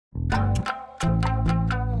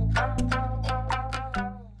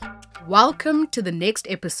Welcome to the next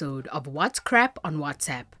episode of What's Crap on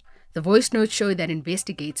WhatsApp, the voice note show that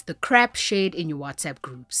investigates the crap shared in your WhatsApp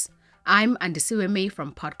groups. I'm Andisiweme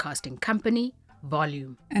from podcasting company,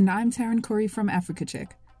 Volume. And I'm Taryn Corey from Africa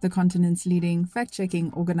Check, the continent's leading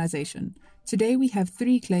fact-checking organization. Today we have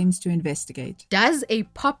 3 claims to investigate. Does a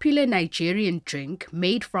popular Nigerian drink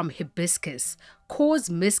made from hibiscus cause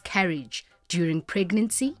miscarriage during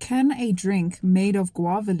pregnancy? Can a drink made of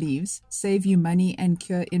guava leaves save you money and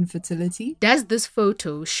cure infertility? Does this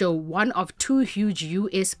photo show one of 2 huge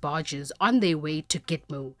US barges on their way to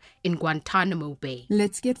Gitmo in Guantanamo Bay?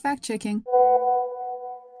 Let's get fact-checking.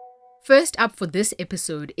 First up for this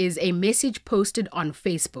episode is a message posted on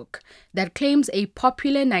Facebook that claims a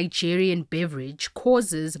popular Nigerian beverage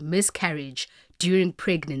causes miscarriage during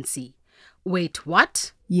pregnancy. Wait,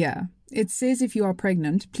 what? Yeah, it says if you are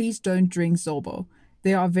pregnant, please don't drink Zobo.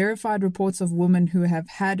 There are verified reports of women who have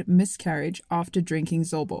had miscarriage after drinking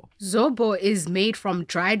Zobo. Zobo is made from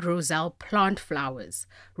dried roselle plant flowers.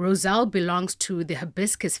 Roselle belongs to the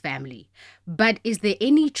hibiscus family. But is there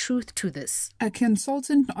any truth to this? A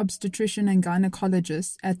consultant obstetrician and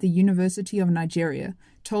gynecologist at the University of Nigeria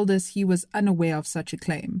told us he was unaware of such a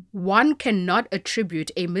claim. One cannot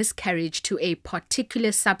attribute a miscarriage to a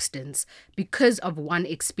particular substance because of one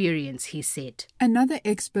experience, he said. Another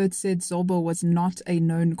expert said Zobo was not a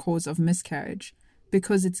known cause of miscarriage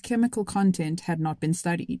because its chemical content had not been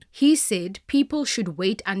studied. He said people should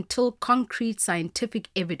wait until concrete scientific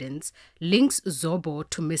evidence links Zobo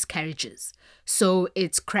to miscarriages. So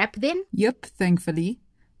it's crap then? Yep, thankfully.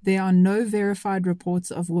 There are no verified reports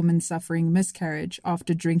of women suffering miscarriage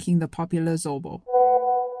after drinking the popular Zobo.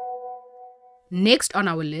 Next on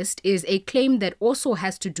our list is a claim that also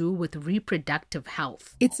has to do with reproductive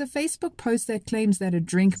health. It's a Facebook post that claims that a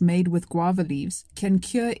drink made with guava leaves can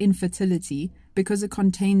cure infertility because it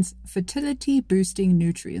contains fertility-boosting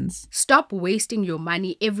nutrients. Stop wasting your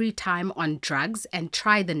money every time on drugs and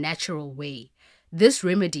try the natural way. This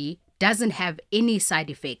remedy doesn't have any side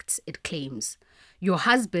effects, it claims. Your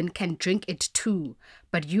husband can drink it too,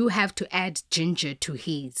 but you have to add ginger to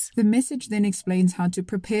his. The message then explains how to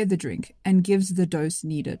prepare the drink and gives the dose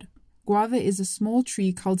needed. Guava is a small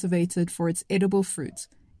tree cultivated for its edible fruit.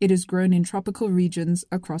 It is grown in tropical regions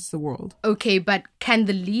across the world. Okay, but can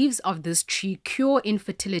the leaves of this tree cure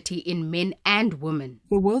infertility in men and women?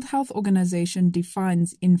 The World Health Organization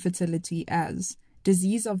defines infertility as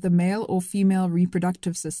disease of the male or female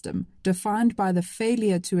reproductive system, defined by the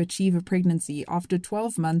failure to achieve a pregnancy after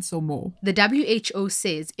 12 months or more. The WHO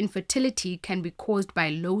says infertility can be caused by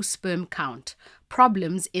low sperm count,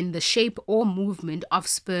 problems in the shape or movement of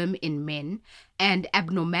sperm in men, and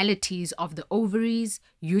abnormalities of the ovaries,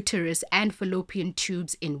 uterus, and fallopian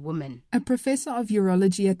tubes in women. A professor of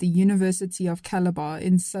urology at the University of Calabar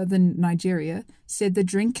in southern Nigeria said the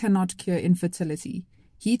drink cannot cure infertility.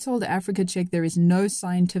 He told Africa Check there is no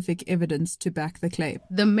scientific evidence to back the claim.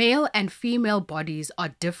 The male and female bodies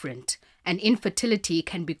are different, and infertility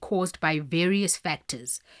can be caused by various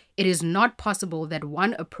factors. It is not possible that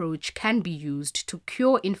one approach can be used to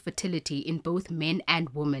cure infertility in both men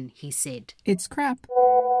and women, he said. It's crap.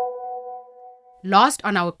 Last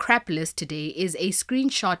on our crap list today is a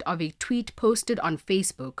screenshot of a tweet posted on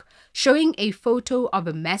Facebook showing a photo of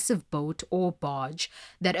a massive boat or barge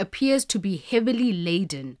that appears to be heavily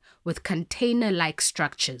laden with container-like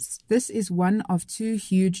structures. This is one of 2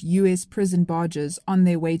 huge US prison barges on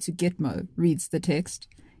their way to Gitmo, reads the text.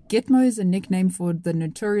 Gitmo is a nickname for the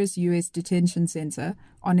notorious US detention center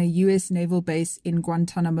on a US naval base in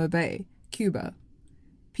Guantanamo Bay, Cuba.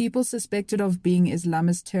 People suspected of being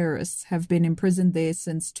Islamist terrorists have been imprisoned there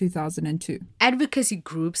since 2002. Advocacy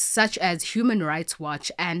groups such as Human Rights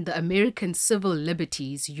Watch and the American Civil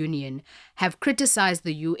Liberties Union have criticized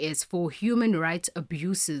the U.S. for human rights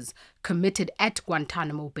abuses committed at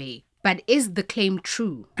Guantanamo Bay. But is the claim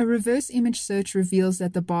true? A reverse image search reveals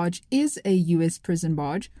that the barge is a U.S. prison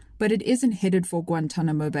barge, but it isn't headed for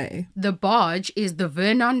Guantanamo Bay. The barge is the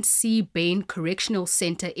Vernon C. Bain Correctional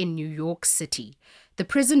Center in New York City. The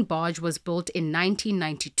prison barge was built in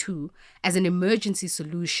 1992 as an emergency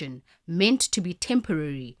solution meant to be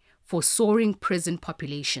temporary for soaring prison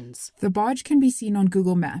populations. The barge can be seen on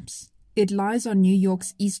Google Maps. It lies on New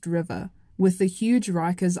York's East River, with the huge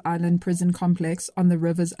Rikers Island prison complex on the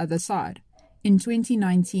river's other side. In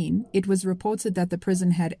 2019, it was reported that the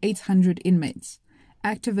prison had 800 inmates.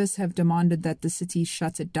 Activists have demanded that the city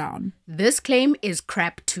shut it down. This claim is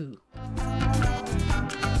crap too.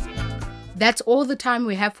 That's all the time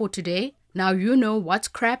we have for today. Now you know what's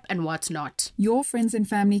crap and what's not. Your friends and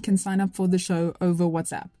family can sign up for the show over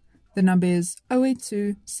WhatsApp. The number is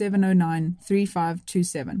 082 709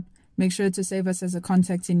 3527. Make sure to save us as a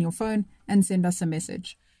contact in your phone and send us a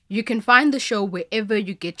message. You can find the show wherever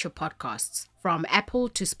you get your podcasts, from Apple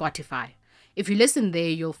to Spotify. If you listen there,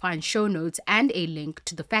 you'll find show notes and a link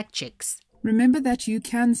to the fact checks. Remember that you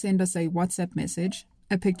can send us a WhatsApp message,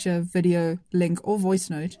 a picture, video, link, or voice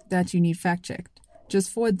note that you need fact-checked. Just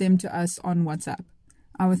forward them to us on WhatsApp.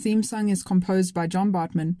 Our theme song is composed by John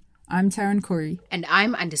Bartman. I'm Taryn Corey. And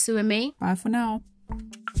I'm Andisua May. Bye for now.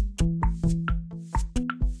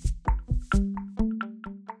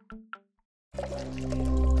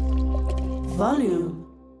 Volume.